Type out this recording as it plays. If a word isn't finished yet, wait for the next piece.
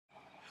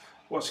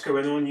What's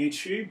going on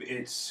YouTube?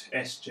 It's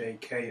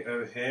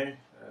SJKO here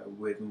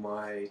with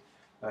my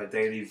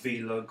daily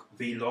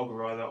vlog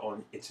rather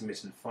on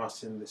intermittent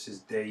fasting. This is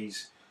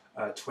days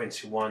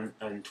 21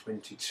 and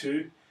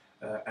 22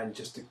 and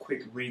just a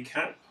quick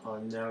recap.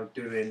 I'm now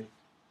doing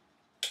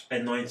a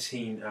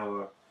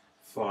 19-hour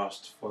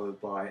fast followed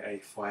by a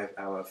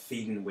 5-hour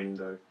feeding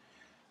window,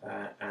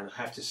 and I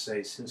have to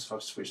say, since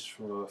I've switched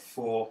from a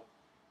 4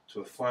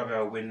 to a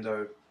 5-hour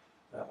window,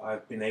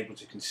 I've been able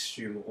to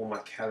consume all my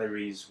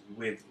calories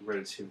with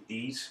relative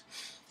ease.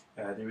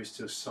 There is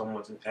still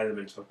somewhat an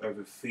element of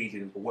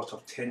overfeeding, but what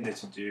I've tended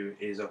to do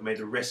is I've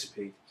made a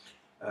recipe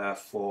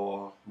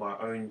for my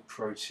own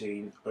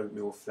protein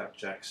oatmeal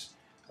flapjacks,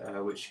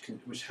 which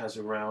has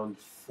around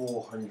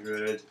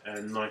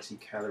 490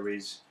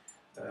 calories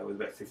with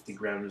about 50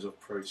 grams of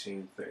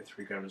protein,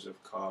 33 grams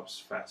of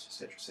carbs, fats,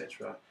 etc.,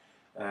 etc.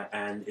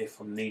 And if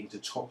I'm needing to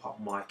top up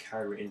my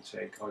calorie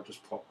intake, I'll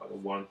just pop either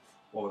one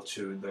or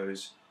two of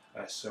those,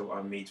 so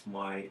I meet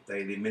my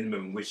daily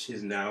minimum, which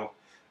is now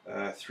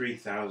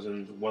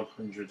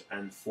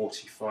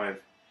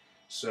 3,145.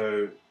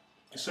 So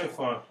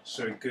far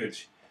so good.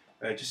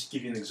 Just to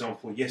give you an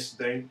example,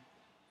 yesterday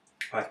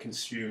I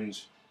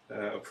consumed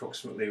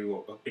approximately,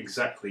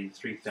 exactly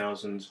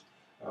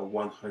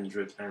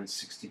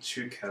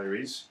 3,162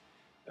 calories,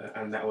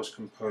 and that was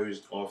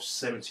composed of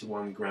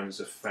 71 grams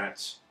of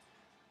fat,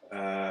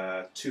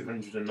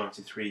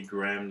 293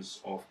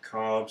 grams of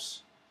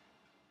carbs,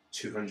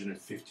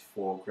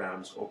 254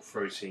 grams of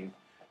protein.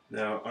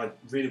 Now, I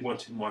really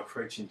wanted my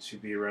protein to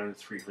be around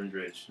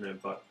 300,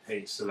 but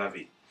hey, c'est la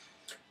vie.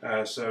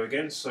 So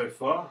again, so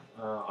far,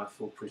 I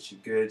feel pretty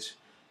good.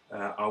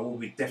 I will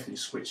be definitely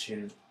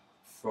switching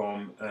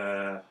from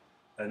a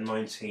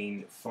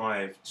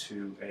 19.5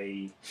 to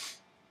a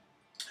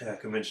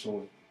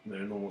conventional,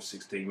 normal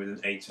 16 with an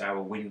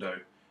 8-hour window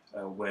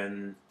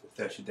when the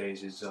 30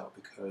 days is up,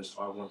 because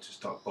I want to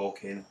start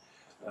bulking.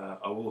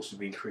 I will also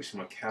be increasing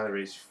my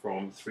calories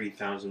from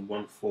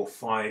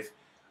 3,145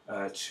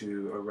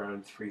 to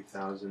around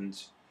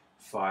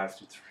 3,005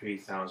 to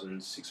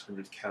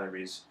 3,600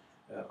 calories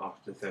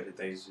after 30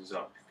 days is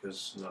up,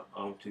 because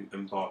I want to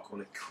embark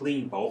on a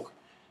clean bulk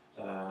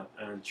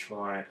and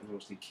try and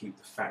obviously keep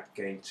the fat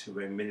gain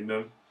to a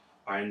minimum.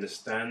 I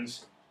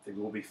understand there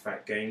will be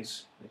fat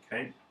gains,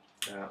 okay?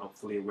 I'm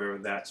fully aware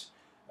of that,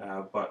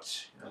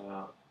 but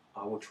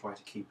I will try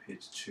to keep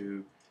it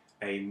to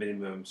a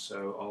minimum.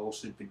 So I'll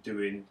also be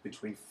doing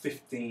between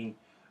 15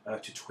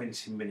 to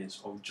 20 minutes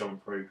of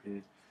jump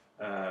roping.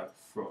 I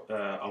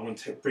want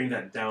to bring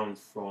that down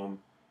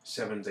from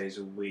 7 days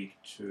a week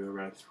to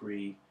around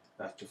 3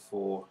 to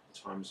 4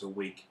 times a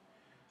week.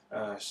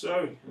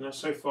 So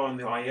far in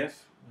the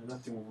IF,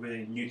 nothing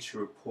really new to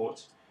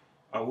report.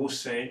 I will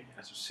say,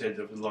 as I've said,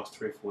 over the last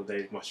 3 or 4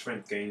 days, my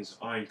strength gains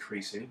are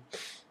increasing.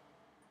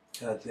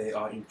 They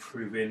are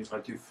improving. I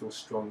do feel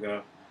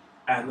stronger.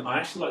 And I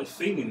actually like the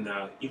feeling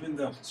now, even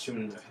though I'm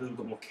consuming a little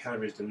bit more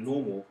calories than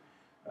normal.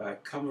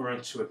 Come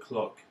around 2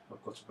 o'clock,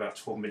 I've got about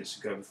 12 minutes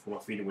to go before my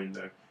feeding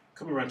window.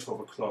 Come around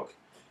 12 o'clock,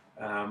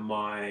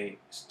 my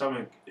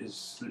stomach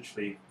is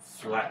literally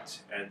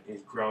flat and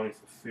is growling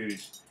for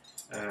food.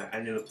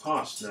 And in the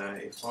past, now,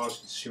 if I was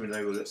consuming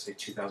over, let's say,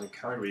 2,000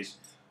 calories,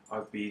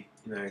 I'd be,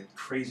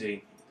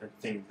 crazy and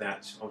think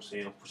that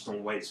obviously I'm putting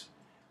on weight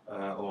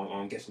or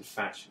I'm getting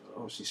fat.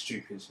 Obviously,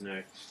 stupid,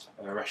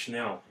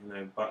 rationale,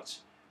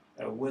 but.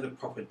 With a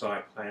proper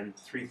diet plan,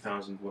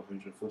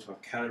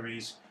 3,145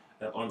 calories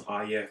on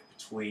IF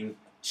between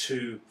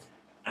 2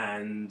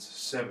 and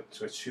 7.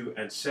 So 2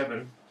 and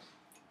 7.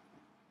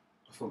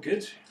 I feel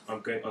good.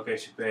 I'll go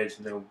to bed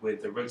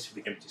with a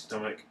relatively empty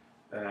stomach,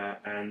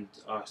 and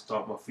I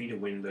start my feeding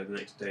window the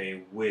next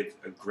day with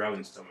a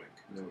growling stomach,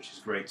 which is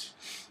great.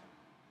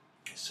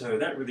 So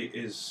that really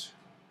is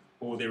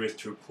all there is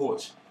to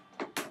report.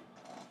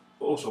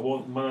 Also,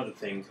 one other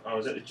thing, I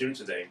was at the gym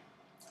today,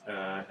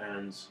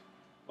 and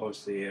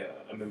obviously,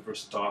 a member of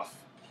staff,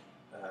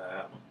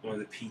 one of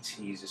the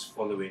PTs, is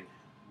following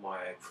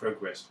my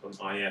progress on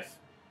IF,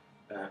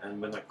 and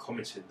when I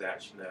commented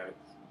that,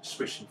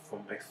 switching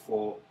from a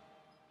 4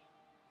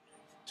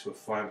 to a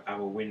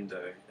 5-hour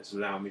window has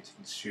allowed me to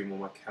consume all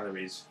my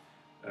calories,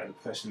 the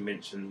person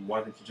mentioned, why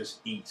don't you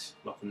just eat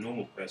like a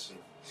normal person?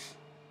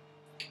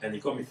 And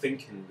it got me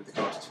thinking with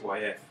regards to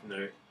IF,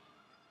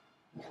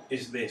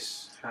 is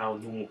this how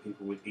normal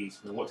people would eat?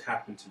 What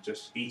happened to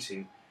just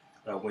eating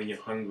when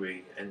you're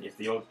hungry? And if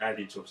the old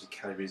adage, obviously,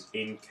 calories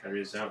in,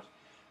 calories out,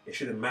 it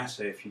shouldn't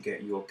matter if you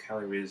get your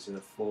calories in a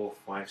 4,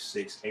 5,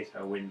 6,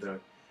 8-hour window,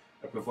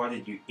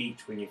 provided you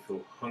eat when you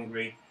feel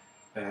hungry,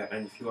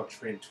 and if you are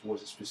training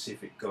towards a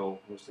specific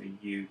goal, obviously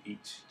you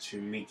eat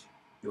to meet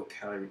your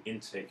calorie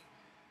intake.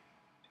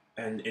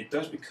 And it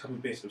does become a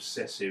bit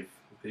obsessive,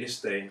 because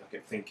yesterday I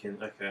kept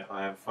thinking, okay,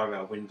 I have a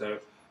 5-hour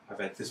window, I've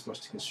had this much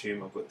to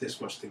consume, I've got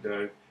this much to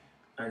go,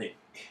 and you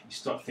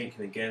start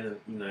thinking again,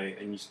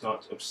 and you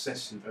start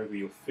obsessing over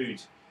your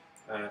food,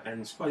 and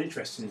it's quite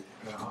interesting.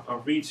 I'll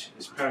read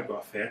this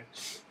paragraph here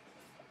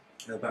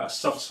about a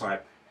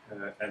subtype,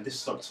 and this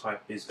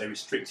subtype is a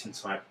restricting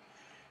type.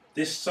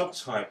 This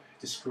subtype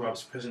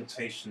describes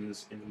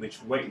presentations in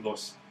which weight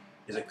loss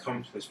is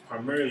accomplished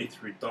primarily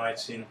through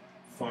dieting,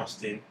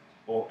 fasting,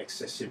 or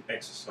excessive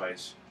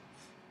exercise.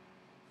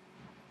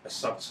 A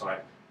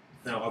subtype.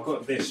 Now, I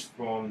got this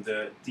from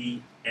the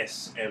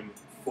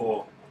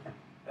DSM-4,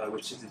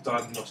 which is the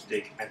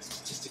Diagnostic and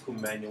Statistical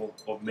Manual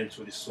of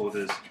Mental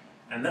Disorders,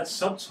 and that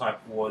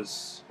subtype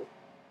was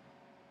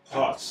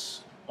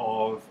parts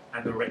of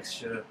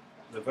anorexia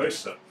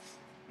nervosa.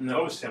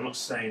 Now, obviously, I'm not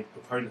saying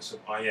proponents of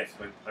IF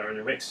are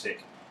anorexic,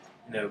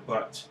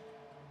 but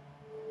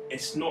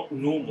it's not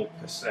normal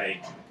per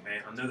se. Okay,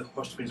 I know the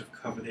hospitals have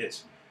covered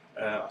it.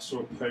 I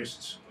saw a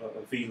post,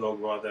 a vlog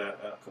rather,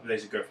 a couple of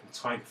days ago from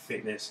Tiger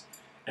Fitness,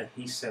 and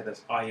he said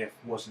that IF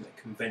wasn't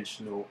a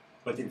conventional,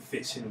 or didn't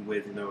fit in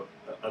with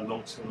a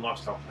long-term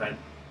lifestyle plan,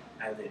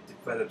 and it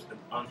developed an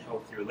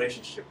unhealthy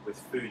relationship with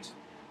food.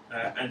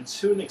 And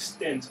to an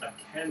extent, I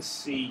can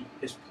see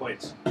his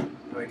point.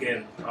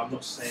 Again, I'm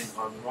not saying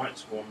I'm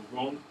right or I'm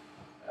wrong.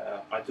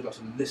 I do like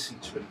to listen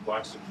to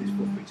advice, so please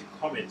feel free to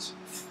comment.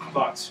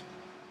 But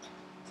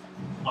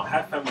I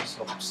have found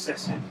myself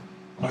obsessing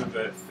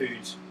over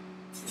food,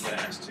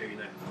 as to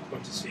the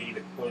quantity,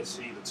 the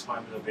quality, the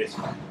timing of it,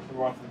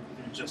 rather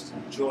than just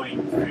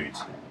enjoying food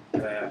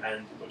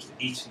and just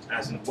eating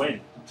as and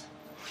when.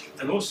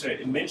 And also,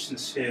 it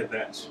mentions here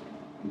that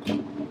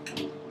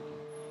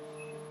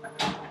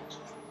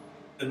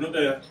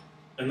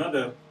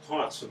another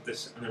part of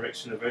this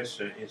anorexia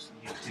nervosa is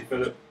you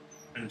develop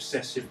an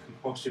obsessive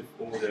compulsive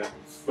order,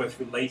 both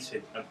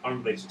related and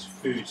unrelated to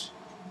food,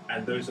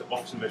 and those are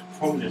often most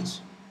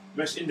prominent.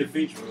 Most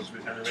individuals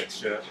with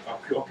anorexia are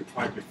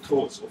preoccupied with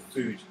thoughts of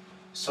food.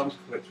 Some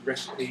collect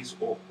recipes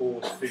or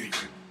hoard food.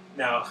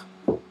 Now,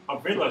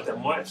 I've realised that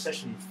my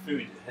obsession with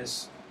food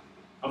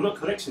I'm not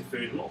collecting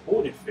food, I'm not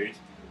hoarding food,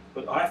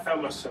 but I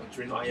found myself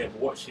during IF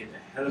watching a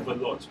hell of a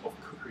lot of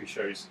cookery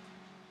shows.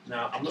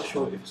 Now, I'm not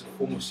sure if it's a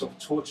form of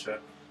self-torture,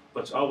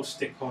 but I will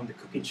stick on the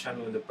cooking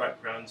channel in the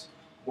background,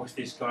 watch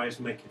these guys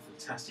making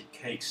fantastic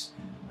cakes,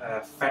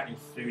 fattening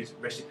food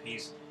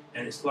recipes,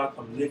 and it's like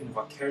I'm living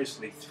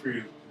vicariously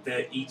through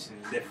their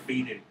eating, their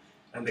feeding,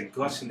 and their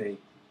gluttony,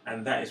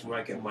 and that is where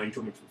I get my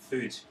enjoyment from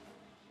food.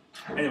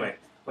 Anyway,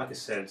 like I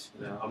said,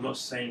 I'm not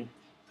saying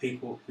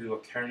people who are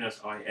carrying out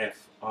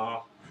IF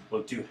are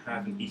or do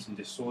have an eating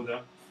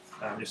disorder.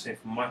 I'm just saying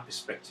from my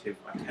perspective,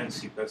 I can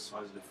see both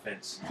sides of the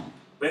fence.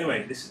 But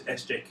anyway, this is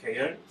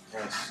SJKO,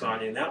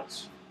 signing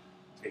out.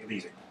 Take it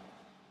easy.